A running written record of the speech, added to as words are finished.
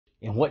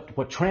And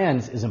what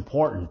trends is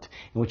important.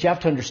 And what you have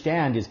to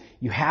understand is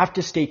you have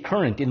to stay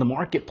current in the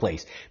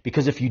marketplace,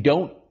 because if you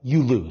don't,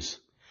 you lose.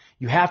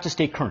 You have to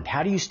stay current.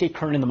 How do you stay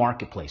current in the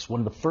marketplace? One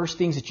of the first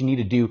things that you need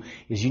to do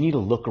is you need to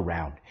look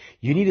around.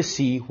 You need to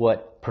see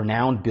what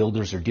renowned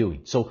builders are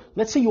doing. So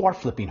let's say you are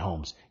flipping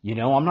homes. You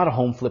know, I'm not a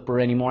home flipper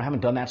anymore. I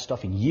haven't done that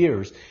stuff in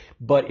years.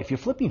 But if you're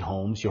flipping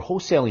homes, you're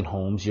wholesaling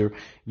homes,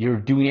 you're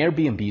doing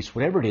Airbnbs,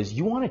 whatever it is,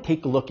 you want to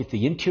take a look at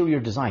the interior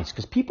designs,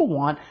 because people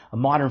want a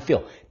modern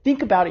feel.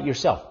 Think about it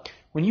yourself.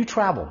 When you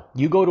travel,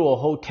 you go to a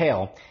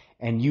hotel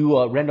and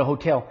you rent a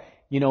hotel.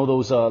 You know,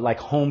 those like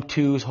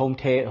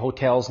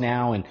hotels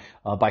now, and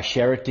by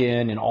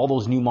Sheraton and all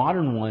those new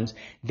modern ones,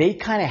 they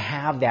kind of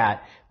have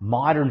that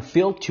modern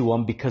feel to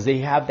them, because they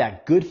have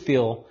that good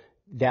feel,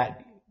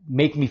 that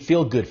make me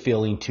feel good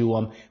feeling to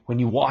them when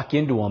you walk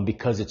into them,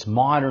 because it's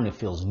modern, it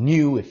feels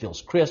new, it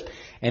feels crisp,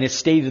 and it's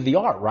state of the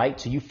art, right?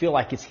 So you feel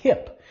like it's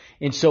hip.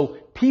 And so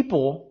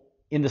people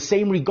in the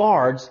same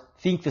regards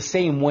think the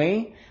same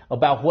way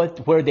about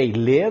where they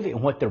live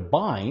and what they're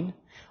buying,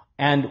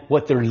 and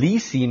what they're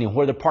leasing, and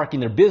where they're parking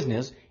their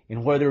business,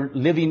 and where they're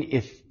living,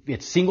 if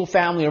it's single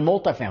family or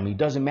multifamily, it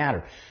doesn't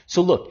matter.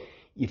 So look,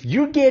 if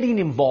you're getting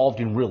involved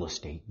in real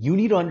estate, you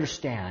need to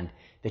understand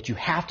that you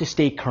have to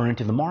stay current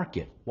in the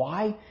market.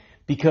 Why?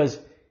 Because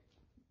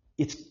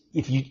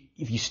if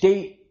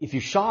you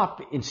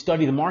shop and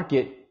study the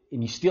market,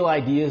 and you steal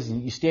ideas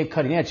and you stay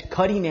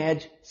cutting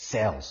edge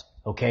sells,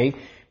 okay?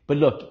 But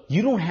look,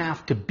 you don't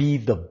have to be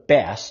the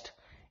best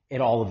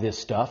at all of this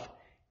stuff.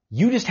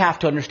 You just have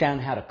to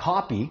understand how to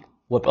copy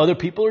what other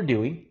people are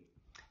doing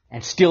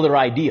and steal their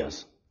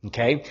ideas,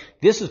 okay?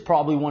 This is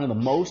probably one of the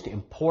most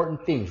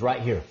important things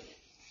right here.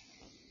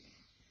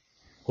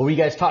 What were you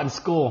guys taught in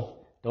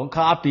school? Don't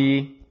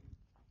copy.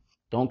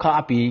 Don't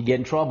copy. Get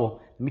in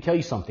trouble. Let me tell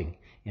you something.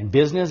 In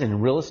business and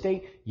in real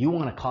estate, you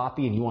want to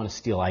copy and you want to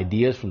steal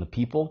ideas from the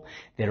people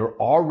that are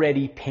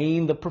already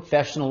paying the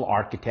professional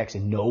architects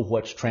and know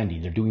what's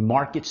trending. They're doing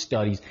market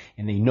studies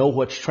and they know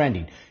what's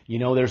trending. You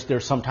know, there's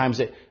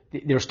times in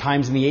the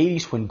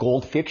 80s when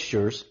gold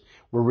fixtures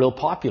were real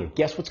popular.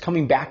 Guess what's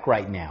coming back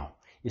right now?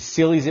 As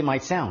silly as it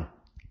might sound,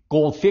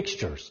 gold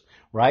fixtures,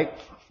 right?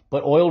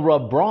 But oil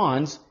rub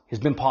bronze has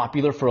been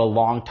popular for a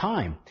long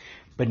time.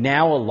 But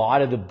now a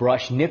lot of the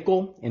brushed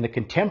nickel and the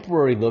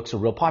contemporary looks are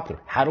real popular.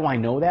 How do I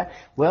know that?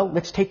 Well,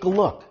 let's take a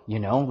look. You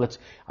know,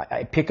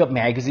 I pick up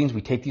magazines.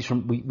 We take these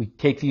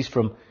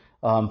from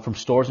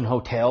stores and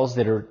hotels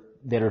that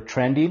are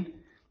trending,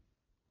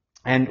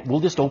 and we'll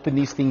just open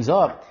these things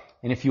up.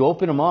 And if you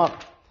open them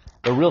up,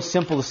 they're real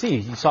simple to see.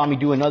 You saw me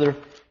do another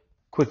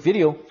quick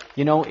video,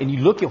 you know, and you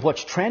look at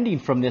what's trending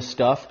from this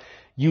stuff.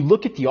 You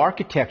look at the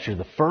architecture,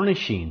 the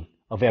furnishing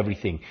of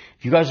everything.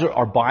 If you guys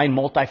are buying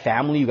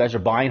multifamily, you guys are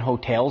buying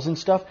hotels and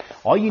stuff,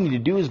 all you need to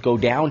do is go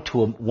down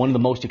to one of the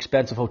most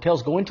expensive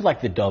hotels. Go into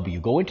like the W,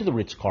 go into the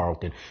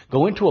Ritz-Carlton,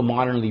 go into a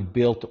modernly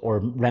built or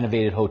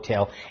renovated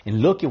hotel and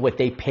look at what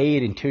they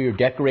paid interior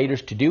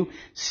decorators to do.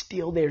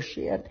 Steal their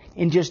shit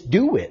and just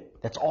do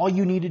it. That's all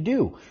you need to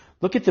do.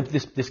 Look at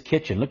this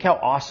kitchen. Look how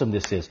awesome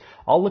this is.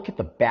 I'll look at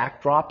the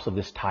backdrops of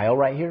this tile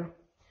right here.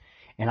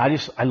 And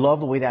I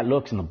love the way that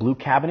looks in the blue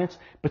cabinets.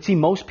 But see,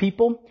 most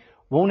people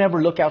won't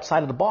ever look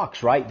outside of the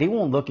box, right? They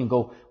won't look and go,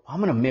 well, I'm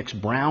going to mix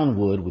brown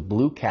wood with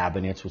blue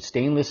cabinets, with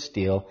stainless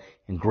steel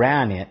and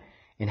granite.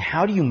 And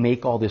how do you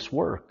make all this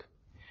work?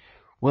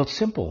 Well, it's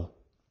simple.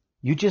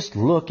 You just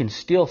look and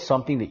steal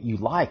something that you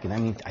like. And I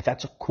mean,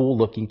 that's a cool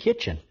looking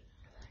kitchen.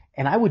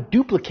 And I would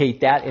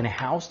duplicate that in a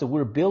house that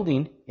we're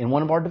building in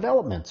one of our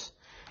developments.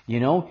 You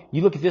know,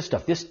 you look at this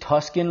stuff, this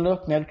Tuscan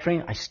look,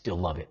 Mediterranean, I still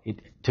love it.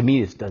 To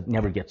me, it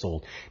never gets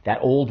old. That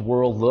old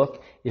world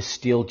look is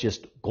still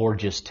just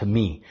gorgeous to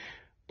me.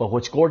 But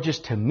what's gorgeous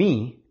to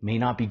me may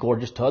not be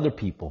gorgeous to other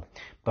people.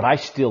 But I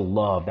still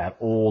love that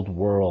old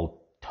world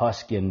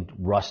Tuscan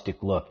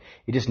rustic look.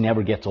 It just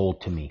never gets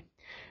old to me.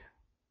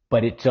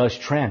 But it does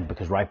trend,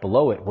 because right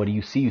below it, what do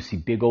you see? You see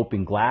big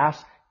open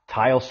glass,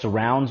 tile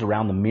surrounds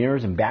around the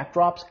mirrors and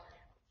backdrops.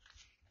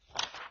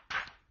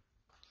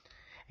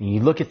 And you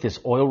look at this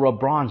oil rub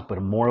bronze,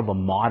 but more of a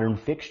modern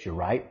fixture,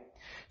 right?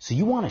 So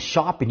you want to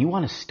shop and you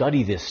want to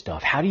study this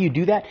stuff. How do you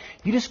do that?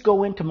 You just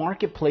go into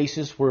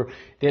marketplaces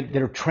that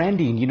are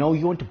trending. You know,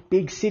 you go into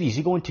big cities.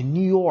 You go into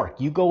New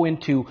York. You go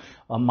into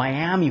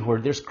Miami,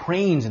 where there's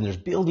cranes and there's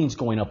buildings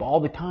going up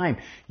all the time.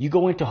 You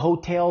go into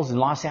hotels in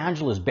Los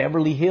Angeles,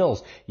 Beverly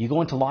Hills. You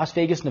go into Las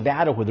Vegas,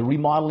 Nevada, where they're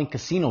remodeling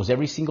casinos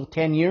every single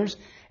 10 years.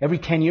 Every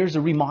 10 years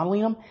they're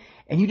remodeling them.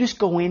 And you just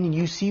go in and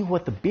you see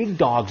what the big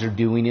dogs are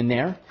doing in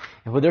there,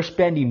 and where they're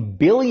spending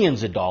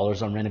billions of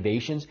dollars on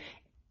renovations.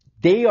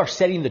 They are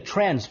setting the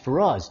trends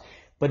for us.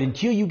 But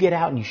until you get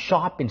out and you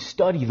shop and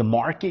study the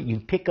market, you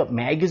pick up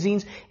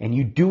magazines and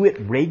you do it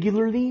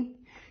regularly,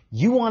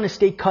 you want to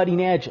stay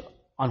cutting edge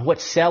on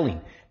what's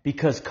selling,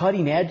 because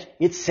cutting edge,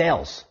 it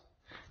sells.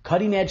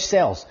 Cutting edge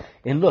sells.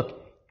 And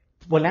look,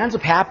 what ends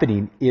up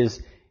happening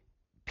is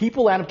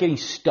people end up getting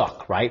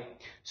stuck, right?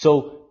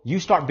 So you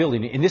start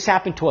building it. And this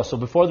happened to us. So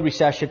before the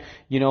recession,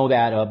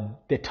 that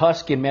the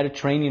Tuscan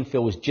Mediterranean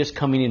fill was just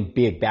coming in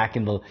big back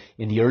in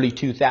the early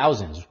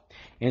 2000s.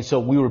 And so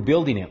we were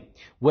building it.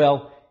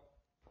 Well,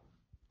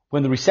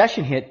 when the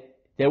recession hit,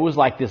 there was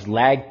like this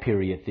lag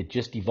period that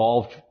just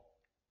evolved.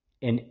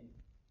 And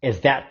as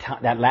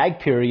that lag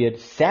period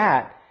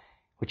sat,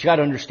 what you got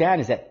to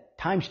understand is that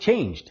times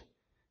changed.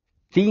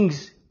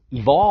 Things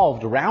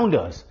evolved around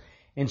us.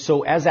 And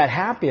so as that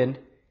happened,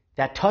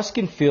 that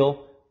Tuscan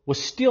fill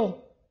was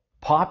still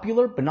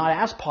popular, but not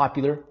as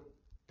popular.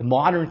 The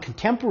modern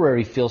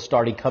contemporary fill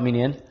started coming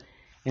in.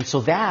 And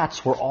so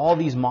that's where all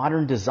these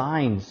modern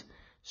designs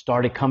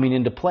started coming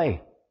into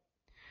play.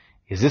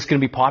 Is this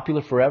going to be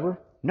popular forever?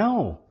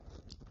 No.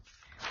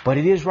 But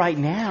it is right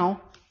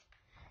now.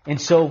 And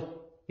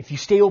so if you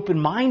stay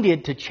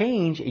open-minded to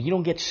change and you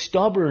don't get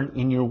stubborn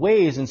in your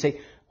ways and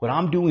say, what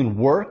I'm doing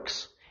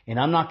works and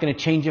I'm not going to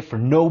change it for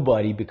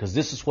nobody because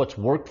this is what's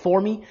worked for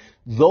me,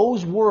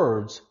 those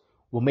words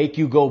will make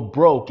you go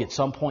broke at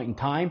some point in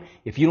time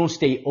if you don't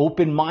stay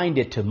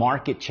open-minded to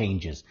market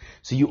changes.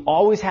 So you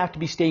always have to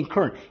be staying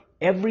current.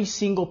 Every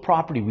single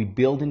property we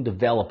build and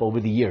develop over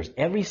the years,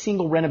 every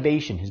single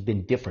renovation has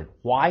been different.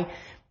 Why?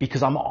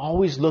 Because I'm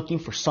always looking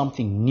for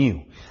something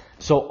new.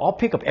 So I'll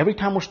pick up, every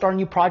time we're starting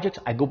new projects,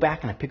 I go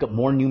back and I pick up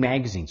more new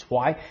magazines.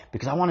 Why?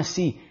 Because I want to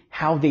see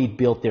how they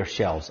built their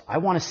shelves. I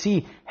want to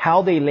see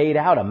how they laid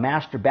out a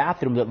master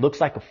bathroom that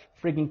looks like a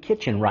friggin'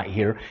 kitchen right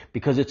here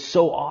because it's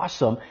so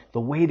awesome.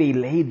 The way they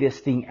laid this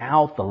thing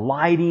out, the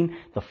lighting,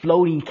 the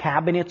floating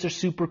cabinets are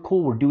super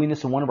cool. We're doing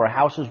this in one of our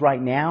houses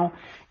right now.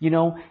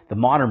 The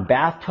modern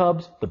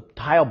bathtubs, the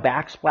tile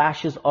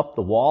backsplashes up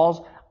the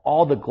walls,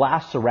 all the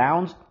glass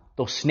surrounds.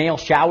 Those snail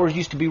showers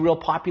used to be real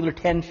popular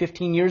 10,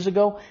 15 years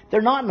ago.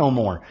 They're not no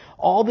more.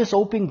 All this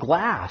open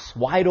glass,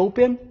 wide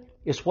open,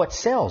 is what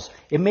sells.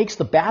 It makes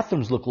the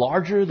bathrooms look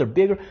larger, they're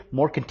bigger,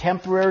 more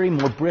contemporary,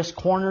 more brisk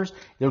corners.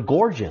 They're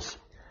gorgeous.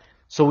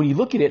 So when you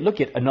look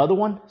at another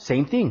one,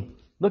 same thing.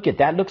 Look at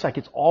that, looks like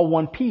it's all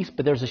one piece,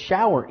 but there's a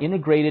shower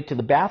integrated to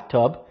the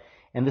bathtub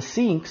and the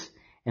sinks,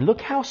 and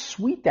look how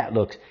sweet that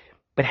looks.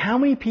 But how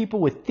many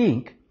people would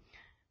think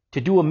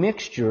to do a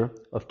mixture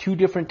of two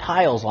different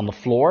tiles on the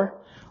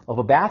floor of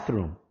a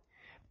bathroom?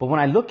 But when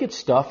I look at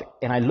stuff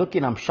and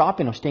I'm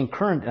shopping, I'm staying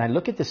current, and I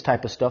look at this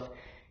type of stuff,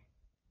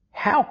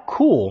 how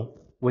cool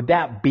would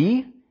that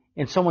be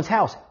in someone's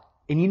house?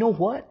 And you know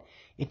what?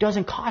 It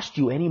doesn't cost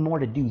you any more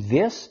to do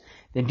this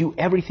than do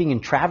everything in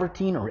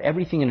travertine or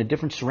everything in a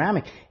different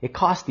ceramic. It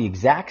costs the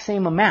exact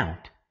same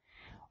amount.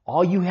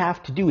 All you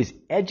have to do is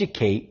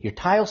educate your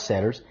tile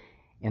setters,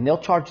 and they'll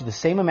charge you the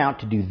same amount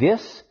to do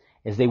this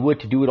as they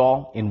would to do it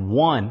all in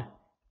one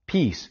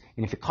piece.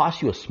 And if it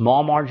costs you a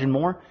small margin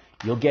more,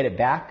 you'll get it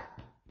back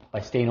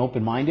by staying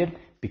open-minded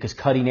because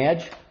cutting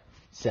edge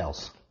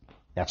sells.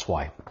 That's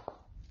why.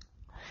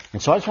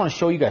 And so I just want to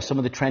show you guys some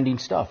of the trending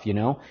stuff,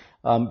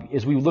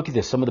 as we look at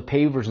this, some of the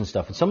pavers and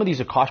stuff. And some of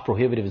these are cost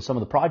prohibitive in some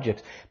of the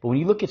projects. But when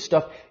you look at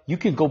stuff, you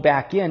can go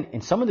back in,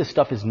 and some of this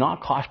stuff is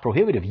not cost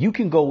prohibitive. You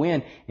can go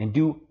in and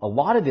do a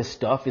lot of this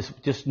stuff is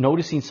just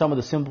noticing some of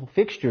the simple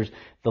fixtures,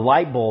 the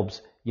light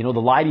bulbs, the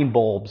lighting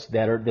bulbs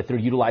that they're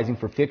utilizing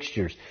for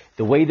fixtures,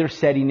 the way they're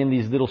setting in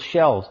these little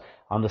shelves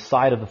on the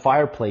side of the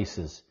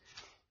fireplaces.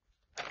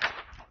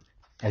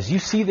 As you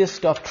see this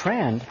stuff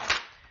trend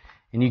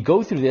and you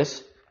go through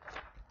this,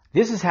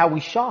 this is how we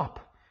shop.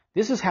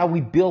 This is how we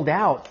build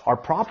out our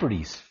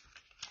properties.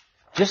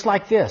 Just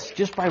like this,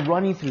 just by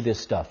running through this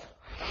stuff.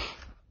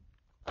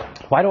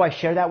 Why do I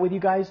share that with you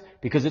guys?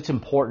 Because it's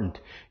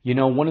important.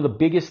 One of the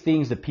biggest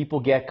things that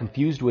people get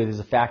confused with is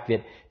the fact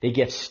that they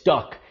get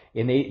stuck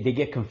and they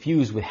get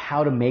confused with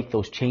how to make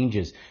those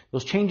changes.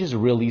 Those changes are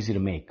real easy to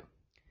make.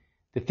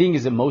 The thing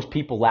is that most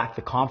people lack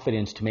the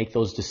confidence to make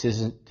those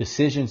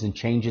decisions and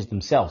changes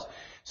themselves.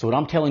 So what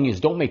I'm telling you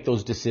is don't make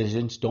those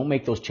decisions. Don't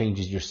make those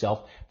changes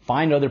yourself.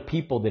 Find other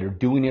people that are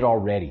doing it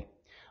already.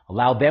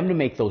 Allow them to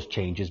make those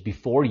changes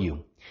before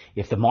you.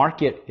 If the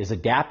market is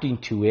adapting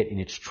to it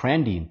and it's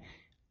trending,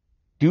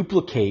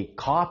 duplicate,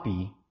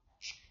 copy,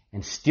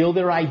 and steal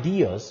their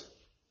ideas.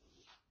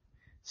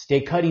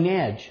 Stay cutting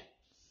edge.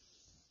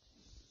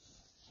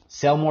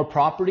 Sell more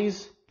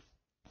properties.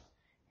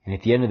 And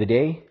at the end of the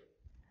day,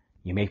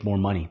 you make more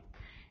money.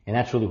 And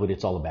that's really what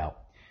it's all about.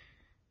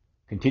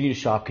 Continue to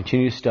shop,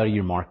 continue to study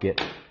your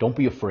market. Don't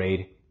be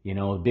afraid.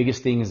 The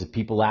biggest thing is that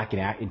people lack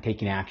in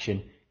taking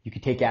action. You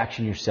can take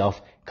action yourself.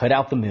 Cut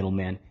out the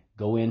middlemen.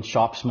 Go in,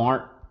 shop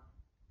smart,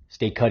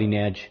 stay cutting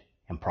edge,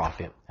 and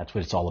profit. That's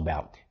what it's all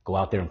about. Go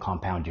out there and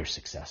compound your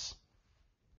success.